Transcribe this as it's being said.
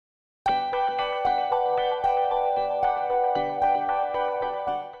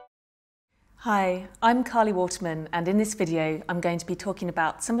Hi, I'm Carly Waterman, and in this video I'm going to be talking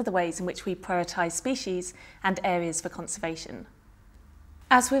about some of the ways in which we prioritise species and areas for conservation.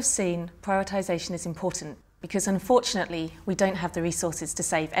 As we've seen, prioritisation is important because unfortunately we don't have the resources to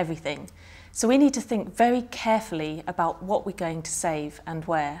save everything, so we need to think very carefully about what we're going to save and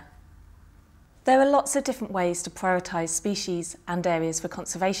where. There are lots of different ways to prioritise species and areas for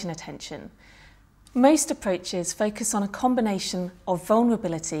conservation attention. Most approaches focus on a combination of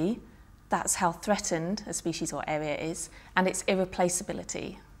vulnerability, that's how threatened a species or area is, and its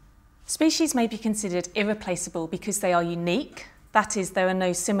irreplaceability. Species may be considered irreplaceable because they are unique, that is, there are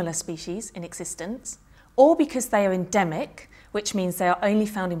no similar species in existence, or because they are endemic, which means they are only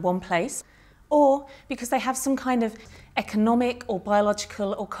found in one place, or because they have some kind of economic or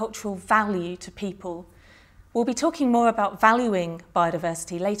biological or cultural value to people. We'll be talking more about valuing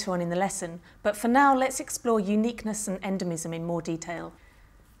biodiversity later on in the lesson, but for now let's explore uniqueness and endemism in more detail.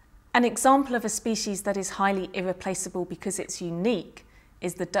 An example of a species that is highly irreplaceable because it's unique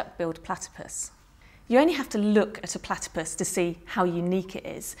is the duck-billed platypus. You only have to look at a platypus to see how unique it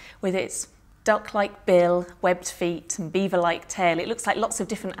is. With its duck-like bill, webbed feet and beaver-like tail, it looks like lots of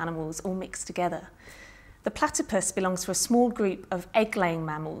different animals all mixed together. The platypus belongs to a small group of egg-laying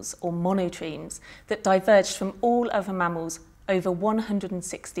mammals, or monotremes, that diverged from all other mammals over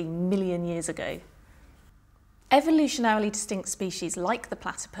 160 million years ago. Evolutionarily distinct species like the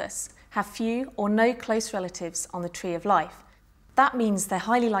platypus have few or no close relatives on the tree of life. That means they're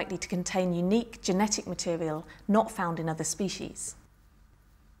highly likely to contain unique genetic material not found in other species.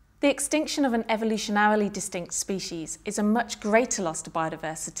 The extinction of an evolutionarily distinct species is a much greater loss to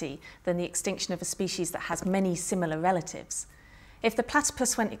biodiversity than the extinction of a species that has many similar relatives. If the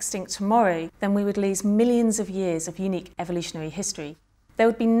platypus went extinct tomorrow, then we would lose millions of years of unique evolutionary history. There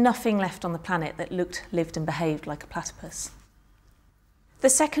would be nothing left on the planet that looked, lived and behaved like a platypus.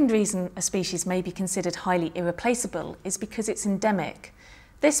 The second reason a species may be considered highly irreplaceable is because it's endemic.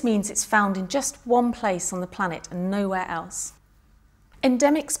 This means it's found in just one place on the planet and nowhere else.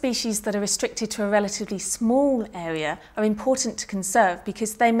 Endemic species that are restricted to a relatively small area are important to conserve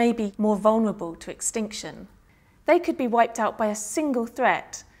because they may be more vulnerable to extinction. They could be wiped out by a single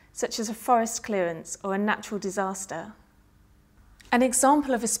threat, such as a forest clearance or a natural disaster. An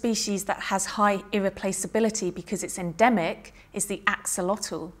example of a species that has high irreplaceability because it's endemic is the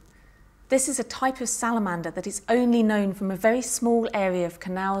axolotl. This is a type of salamander that is only known from a very small area of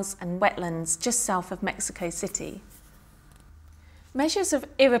canals and wetlands just south of Mexico City. Measures of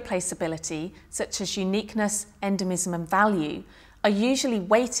irreplaceability, such as uniqueness, endemism and value, are usually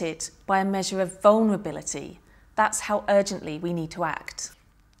weighted by a measure of vulnerability. That's how urgently we need to act.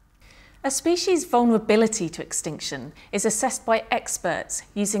 A species' vulnerability to extinction is assessed by experts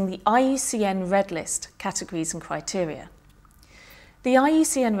using the IUCN Red List categories and criteria. The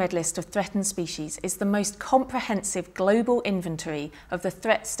IUCN Red List of threatened species is the most comprehensive global inventory of the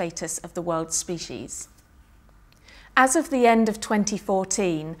threat status of the world's species. As of the end of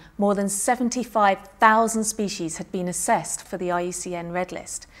 2014, more than 75,000 species had been assessed for the IUCN Red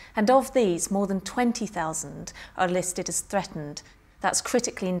List, and of these, more than 20,000 are listed as threatened. That's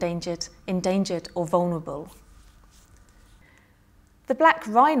critically endangered or vulnerable. The black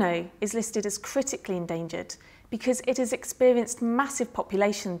rhino is listed as critically endangered because it has experienced massive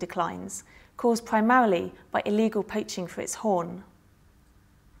population declines caused primarily by illegal poaching for its horn.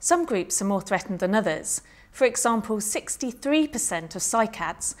 Some groups are more threatened than others. For example, 63% of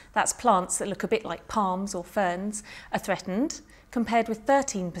cycads, that's plants that look a bit like palms or ferns, are threatened, compared with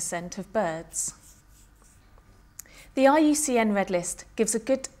 13% of birds. The IUCN Red List gives a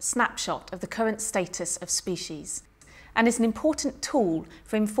good snapshot of the current status of species and is an important tool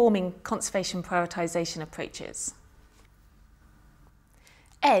for informing conservation prioritisation approaches.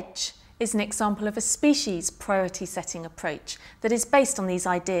 EDGE is an example of a species priority setting approach that is based on these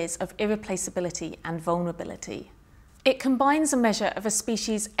ideas of irreplaceability and vulnerability. It combines a measure of a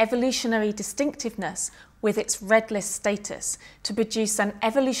species' evolutionary distinctiveness with its Red List status to produce an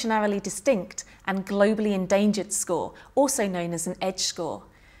evolutionarily distinct and globally endangered score, also known as an EDGE score.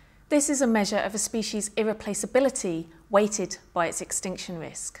 This is a measure of a species' irreplaceability weighted by its extinction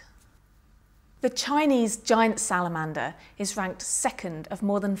risk. The Chinese giant salamander is ranked second of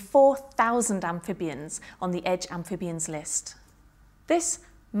more than 4,000 amphibians on the EDGE amphibians list. This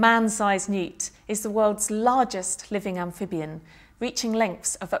man-sized newt is the world's largest living amphibian, reaching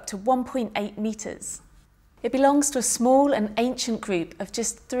lengths of up to 1.8 metres. It belongs to a small and ancient group of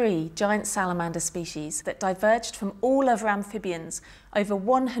just 3 giant salamander species that diverged from all other amphibians over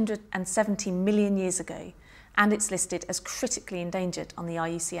 170 million years ago, and it's listed as critically endangered on the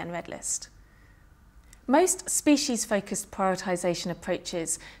IUCN Red List. Most species-focused prioritisation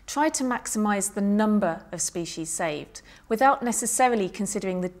approaches try to maximise the number of species saved, without necessarily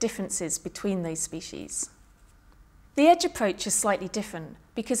considering the differences between those species. The EDGE approach is slightly different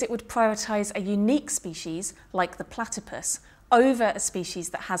because it would prioritise a unique species, like the platypus, over a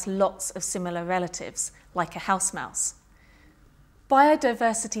species that has lots of similar relatives, like a house mouse.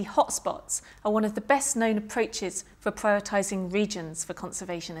 Biodiversity hotspots are one of the best known approaches for prioritising regions for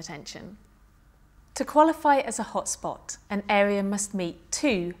conservation attention. To qualify as a hotspot, an area must meet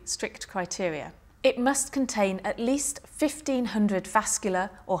two strict criteria. It must contain at least 1,500 vascular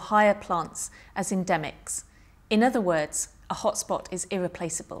or higher plants as endemics. In other words, a hotspot is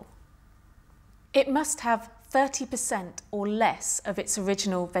irreplaceable. It must have 30% or less of its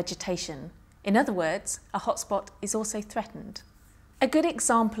original vegetation. In other words, a hotspot is also threatened. A good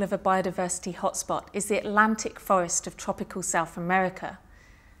example of a biodiversity hotspot is the Atlantic forest of tropical South America.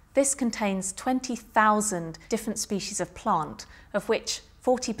 This contains 20,000 different species of plant, of which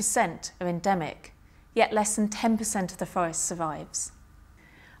 40% are endemic, yet less than 10% of the forest survives.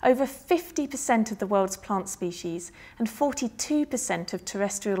 Over 50% of the world's plant species and 42% of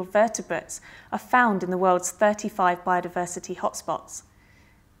terrestrial vertebrates are found in the world's 35 biodiversity hotspots.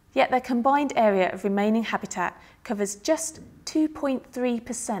 Yet their combined area of remaining habitat covers just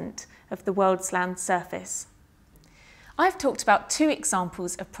 2.3% of the world's land surface. I've talked about two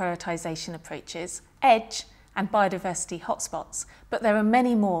examples of prioritisation approaches, EDGE and biodiversity hotspots, but there are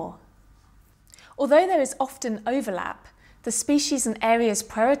many more. Although there is often overlap, the species and areas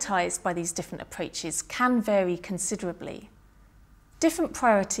prioritised by these different approaches can vary considerably. Different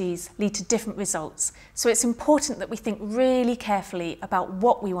priorities lead to different results, so it's important that we think really carefully about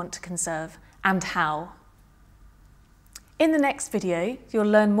what we want to conserve and how. In the next video, you'll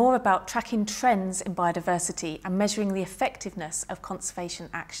learn more about tracking trends in biodiversity and measuring the effectiveness of conservation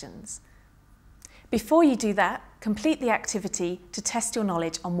actions. Before you do that, complete the activity to test your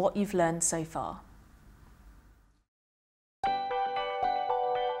knowledge on what you've learned so far.